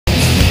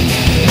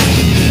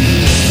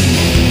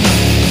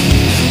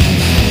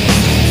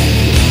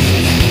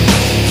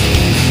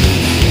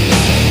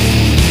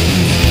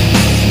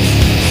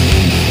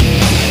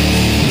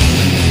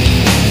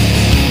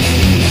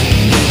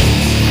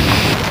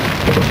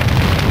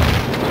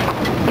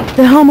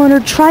The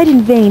homeowner tried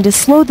in vain to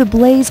slow the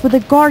blaze with a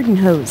garden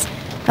hose.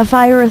 A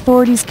fire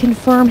authorities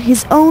confirm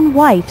his own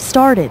wife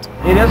started.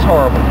 It is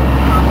horrible.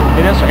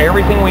 It is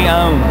everything we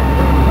own.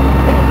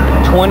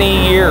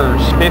 20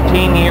 years,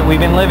 15 years,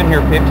 we've been living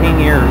here 15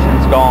 years and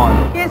it's gone.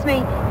 Excuse me,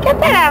 get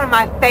that out of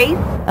my face.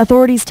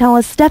 Authorities tell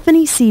us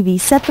Stephanie Seavey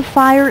set the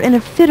fire in a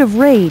fit of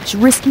rage,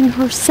 risking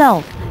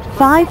herself,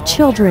 5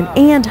 children,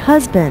 and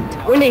husband.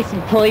 We need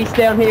some police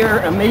down here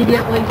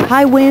immediately.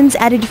 High winds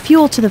added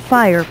fuel to the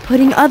fire,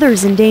 putting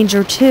others in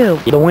danger too.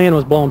 The wind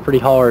was blowing pretty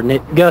hard and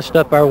it gushed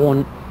up our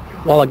one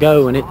while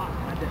ago and it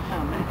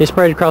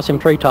spread across them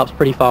treetops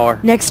pretty far.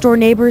 Next-door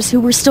neighbors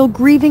who were still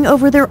grieving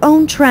over their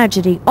own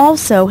tragedy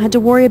also had to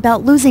worry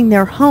about losing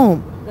their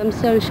home. I'm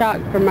so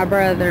shocked for my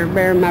brother,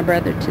 burying my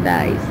brother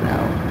today,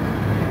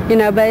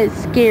 so, but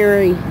it's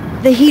scary.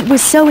 The heat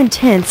was so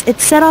intense,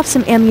 it set off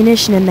some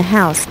ammunition in the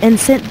house and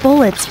sent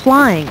bullets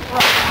flying.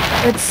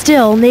 But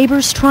still,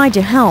 neighbors tried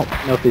to help. I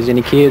don't know if there's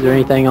any kids or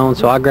anything on,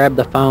 so I grabbed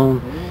the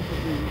phone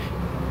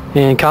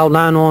and called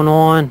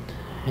 911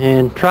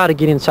 and tried to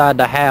get inside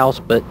the house,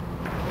 but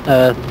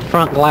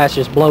front glass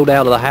just blowed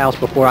out of the house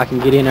before I can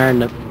get in there,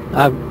 and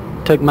I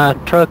took my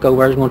truck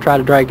over. I was going to try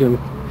to drag them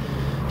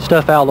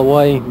stuff out of the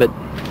way, and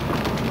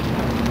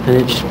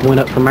it just went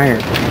up from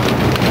there.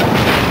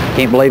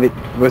 Can't believe it.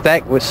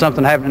 With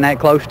something happening that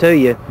close to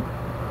you,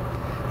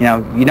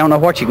 you don't know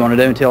what you're going to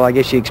do until I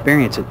guess you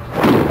experience it.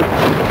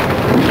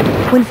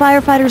 When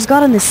firefighters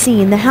got on the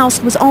scene, the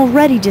house was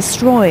already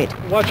destroyed.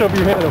 Watch over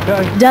your head,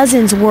 okay?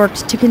 Dozens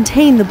worked to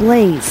contain the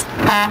blaze.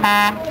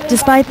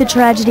 Despite the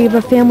tragedy of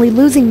a family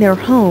losing their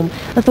home,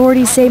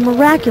 authorities say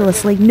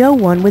miraculously no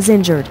one was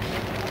injured.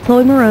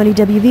 Chloe Maroney,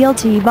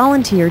 WVLT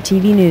Volunteer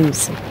TV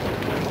News.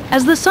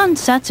 As the sun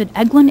sets at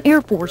Eglin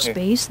Air Force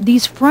Base,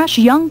 these fresh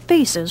young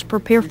faces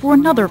prepare for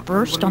another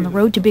first on the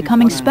road to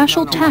becoming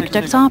special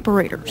tactics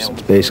operators.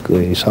 It's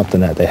basically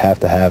something that they have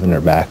to have in their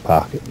back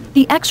pocket.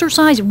 The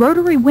exercise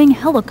rotary wing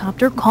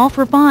helicopter call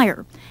for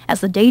fire.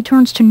 As the day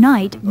turns to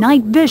night,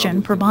 night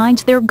vision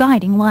provides their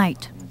guiding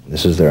light.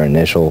 This is their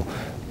initial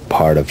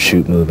part of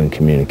shoot, move, and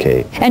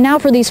communicate. And now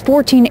for these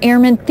 14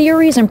 airmen,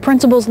 theories and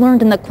principles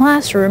learned in the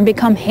classroom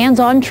become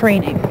hands-on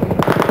training.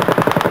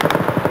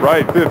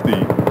 Right 50.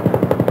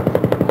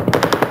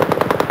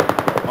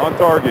 On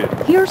target.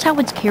 Here's how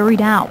it's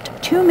carried out.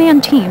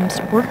 2-man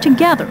teams work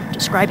together,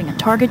 describing a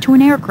target to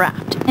an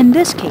aircraft, in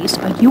this case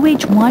a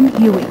UH-1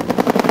 Huey.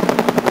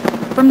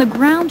 From the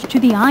ground to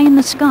the eye in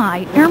the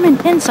sky, airmen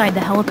inside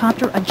the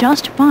helicopter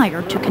adjust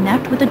fire to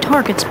connect with the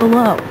targets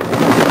below.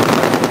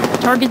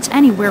 Targets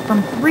anywhere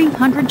from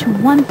 300 to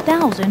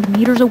 1,000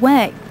 meters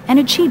away, an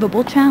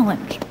achievable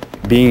challenge.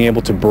 Being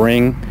able to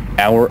bring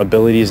our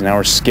abilities and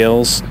our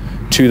skills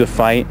to the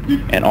fight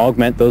and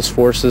augment those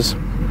forces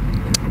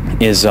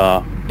is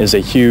a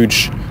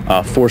huge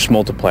force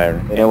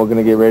multiplier. And we're going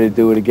to get ready to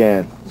do it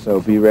again. So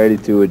be ready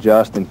to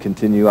adjust and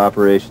continue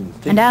operations.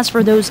 And as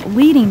for those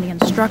leading the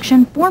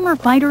instruction, former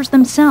fighters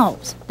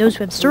themselves, those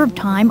who have served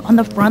time on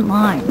the front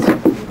lines.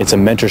 It's a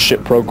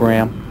mentorship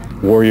program,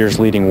 warriors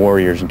leading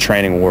warriors and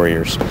training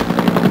warriors.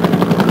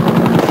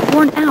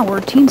 For an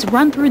hour, teams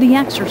run through the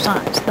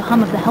exercise, the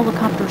hum of the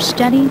helicopter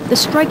steady, the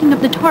striking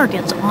of the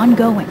targets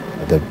ongoing.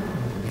 The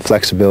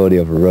flexibility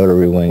of a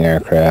rotary wing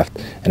aircraft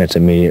and its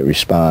immediate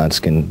response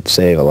can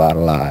save a lot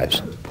of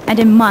lives. And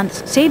in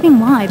months,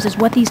 saving lives is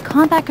what these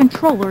combat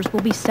controllers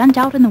will be sent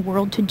out in the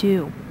world to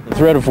do. The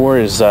threat of war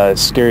is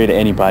scary to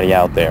anybody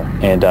out there,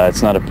 and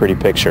it's not a pretty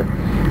picture.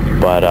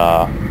 But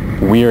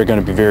we are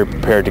going to be very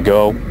prepared to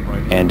go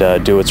and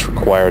do what's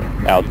required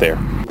out there.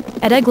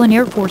 At Eglin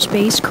Air Force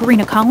Base,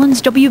 Karina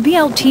Collins,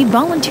 WVLT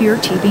Volunteer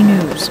TV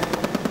News.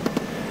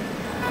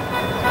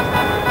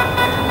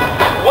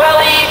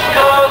 Well, East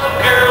Coast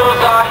girls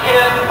are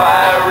hit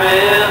by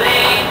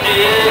really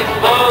dig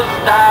those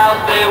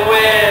styles they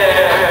wear.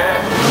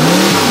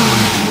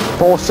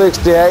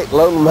 468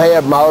 aluminum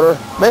head motor.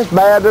 It's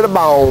bad to the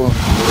bone.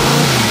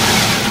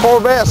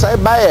 Corvettes, they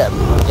bad.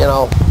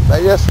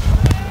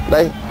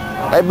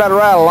 They've been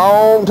around a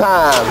long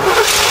time.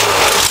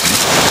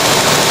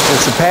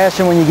 It's a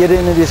passion when you get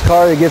into this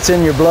car that gets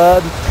in your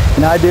blood.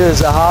 And I do it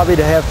as a hobby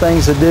to have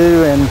things to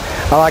do, and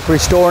I like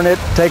restoring it,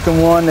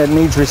 taking one that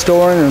needs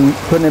restoring and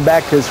putting it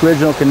back to its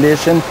original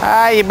condition.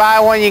 You buy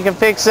one you can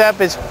fix up,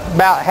 it's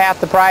about half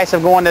the price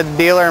of going to the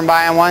dealer and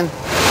buying one.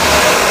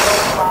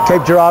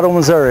 Cape Girardeau,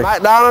 Missouri.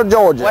 McDonough,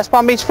 Georgia. West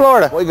Palm Beach,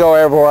 Florida. We go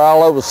everywhere,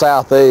 all over the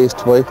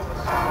Southeast. We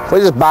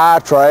just buy,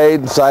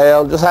 trade, and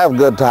sell, just have a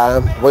good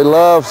time. We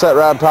love sitting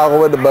around talking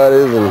with the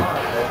buddies and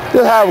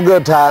just have a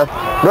good time.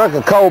 Drink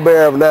a cold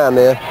beer every now and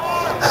then.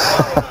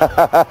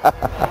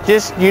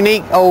 Just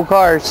unique old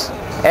cars.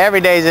 Every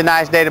day is a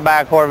nice day to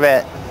buy a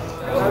Corvette.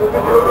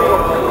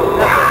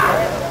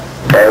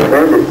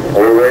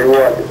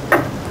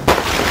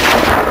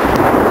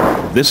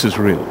 This is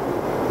real.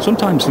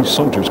 Sometimes these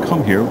soldiers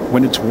come here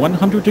when it's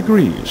 100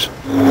 degrees.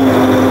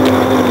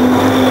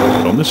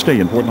 But on this day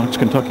in Fort Knox,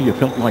 Kentucky, it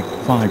felt like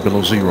 5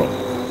 below zero.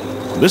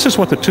 This is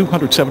what the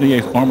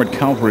 278th Armored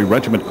Cavalry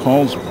Regiment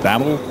calls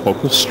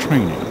battle-focused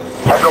training.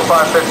 Echo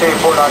 515,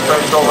 Fort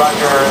Knox, go right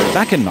there.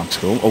 Back in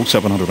Knoxville,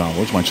 0700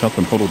 hours, myself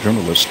and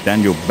photojournalist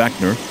Daniel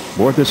Beckner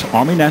board this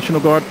Army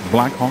National Guard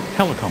Black Hawk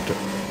helicopter.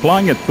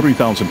 Flying at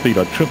 3,000 feet,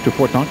 our trip to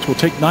Fort Knox will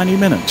take 90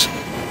 minutes.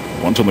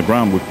 Once on the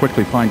ground, we'll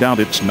quickly find out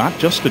it's not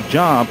just a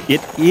job,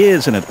 it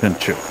is an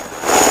adventure.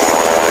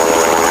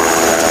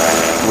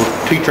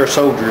 We'll teach our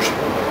soldiers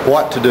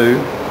what to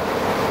do.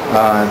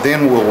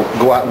 Then we'll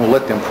go out and we'll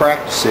let them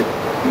practice it,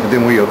 and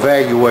then we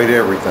evaluate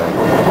everything.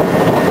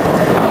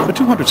 The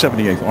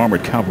 278th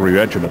Armored Cavalry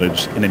Regiment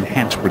is an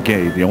enhanced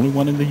brigade, the only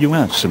one in the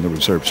U.S. in the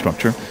reserve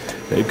structure.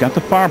 They've got the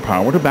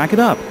firepower to back it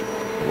up.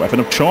 The weapon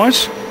of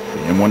choice,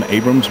 the M1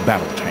 Abrams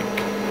battle tank.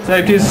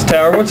 Safety, this is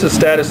Tower. What's the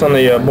status on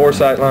the bore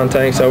sight line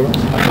tanks, over?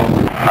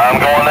 I'm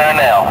going there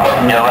now.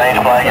 Your range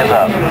flag is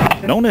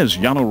up. Known as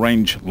Llano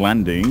Range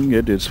Landing,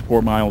 it is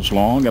 4 miles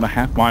long and a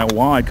half-mile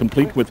wide,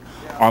 complete with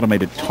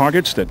automated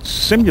targets that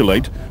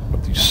simulate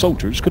what these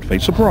soldiers could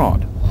face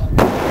abroad.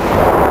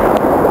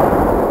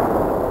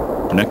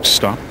 The next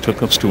stop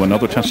took us to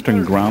another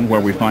testing ground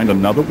where we find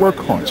another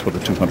workhorse for the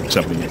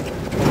 278.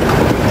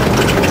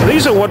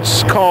 These are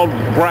what's called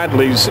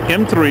Bradley's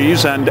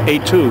M3s and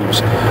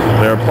A2s.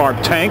 They're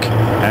part tank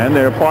and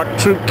they're part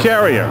troop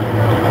carrier.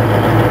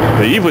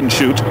 They even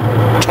shoot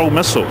tow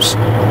missiles.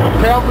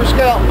 Cavalry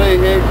scouting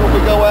vehicle, we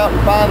go out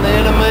and find the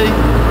enemy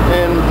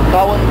and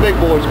call in the big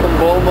boys, come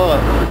blow them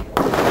up.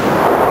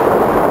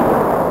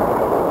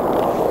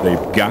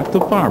 They've got the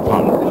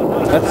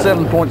firepower. That's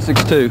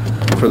 7.62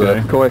 for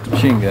the coax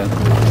machine gun.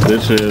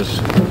 This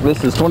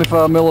is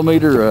 25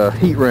 millimeter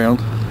heat round,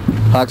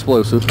 high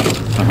explosive.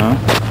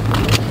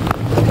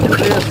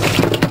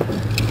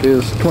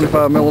 This is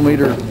 25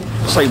 millimeter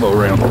sabot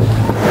round.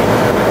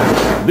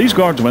 These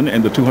guardsmen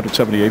in the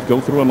 278th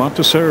go through a lot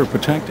to serve,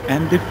 protect,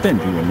 and defend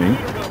you and me.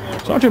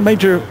 Sergeant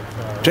Major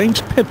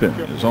James Pippin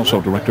is also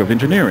Director of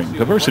Engineering,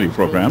 Diversity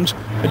Programs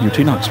at UT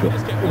Knoxville.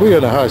 We're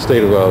in a high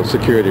state of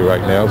security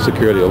right now,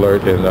 security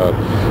alert, and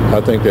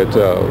I think that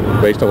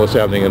based on what's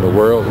happening in the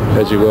world,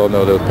 as you well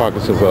know, there's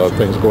pockets of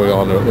things going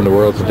on in the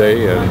world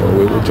today, and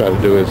what we try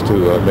to do is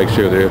to make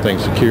sure that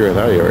everything's secure in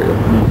our area.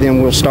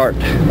 Then we'll start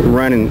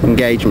running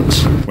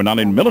engagements. When not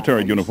in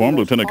military uniform,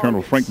 Lieutenant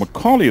Colonel Frank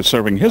McCauley is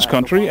serving his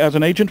country as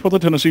an agent for the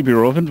Tennessee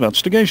Bureau of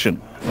Investigation.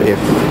 If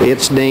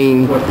it's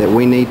deemed that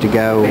we need to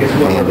go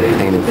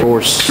and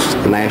enforce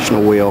the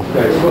national will,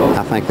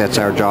 I think that's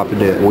our job to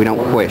do it. We don't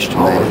question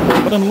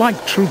that. But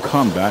unlike true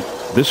combat,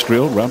 this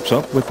drill wraps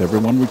up with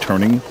everyone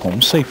returning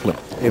home safely.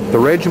 If the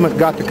regiment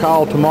got the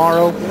call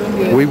tomorrow,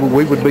 we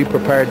would be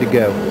prepared to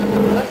go.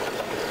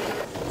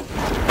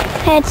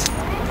 Heads.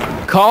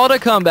 Call it a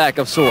comeback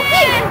of sorts.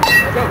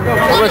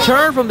 A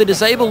return from the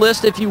disabled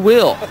list, if you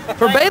will.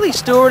 For Bailey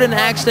Stewart, an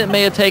accident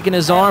may have taken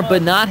his arm,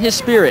 but not his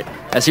spirit,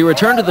 as he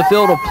returned to the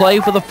field of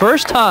play for the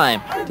first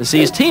time to see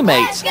his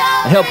teammates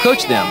and help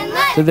coach them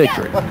to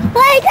victory.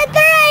 Play to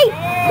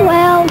 3!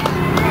 Well,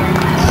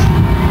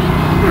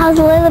 I was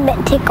a little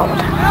bit tickled.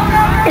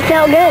 It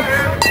felt good.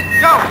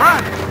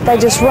 They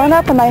just run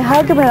up and they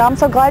hug him, and I'm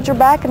so glad you're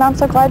back, and I'm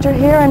so glad you're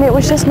here. And it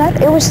was just nothing.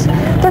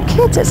 They're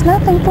kids. It's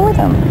nothing for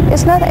them.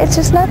 It's nothing. It's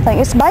just nothing.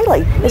 It's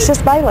Bailey. It's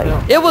just Bailey.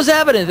 It was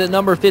evident that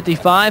number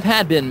 55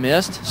 had been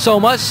missed. So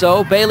much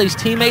so, Bailey's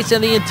teammates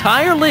and the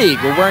entire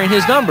league were wearing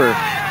his number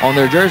on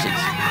their jerseys.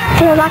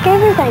 Feels like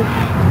everything.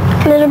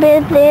 A little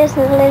bit of this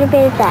and a little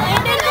bit of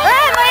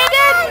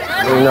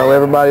that. You know,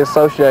 everybody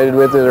associated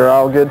with it are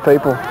all good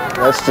people.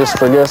 That's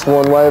just, I guess,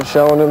 one way of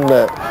showing them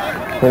that,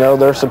 you know,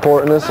 they're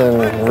supporting us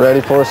and ready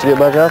for us to get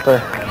back out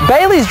there.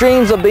 Bailey's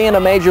dreams of being a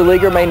major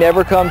leaguer may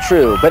never come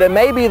true, but it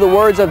may be the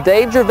words of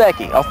Dave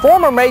Gervecki, a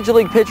former major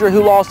league pitcher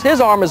who lost his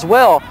arm as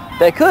well,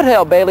 that could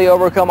help Bailey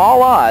overcome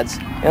all odds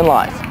in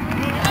life.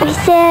 He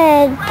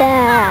said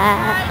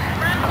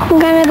that I'm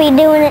going to be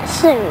doing it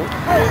soon.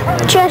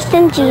 Trust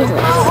in Jesus.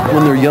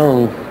 When they're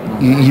young,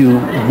 you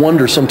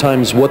wonder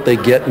sometimes what they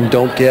get and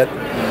don't get,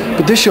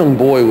 but this young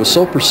boy was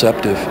so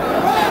perceptive.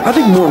 I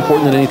think more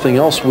important than anything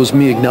else was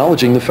me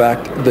acknowledging the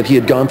fact that he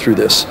had gone through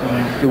this.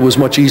 It was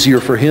much easier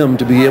for him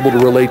to be able to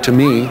relate to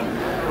me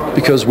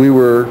because we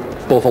were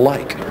both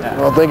alike.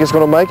 I think it's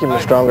going to make him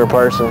a stronger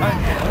person.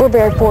 We're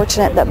very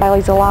fortunate that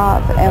Bailey's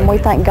alive, and we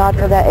thank God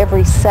for that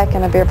every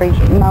second of every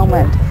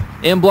moment.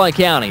 In Blount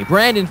County,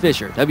 Brandon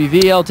Fisher,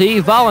 WVLT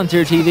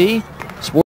Volunteer TV,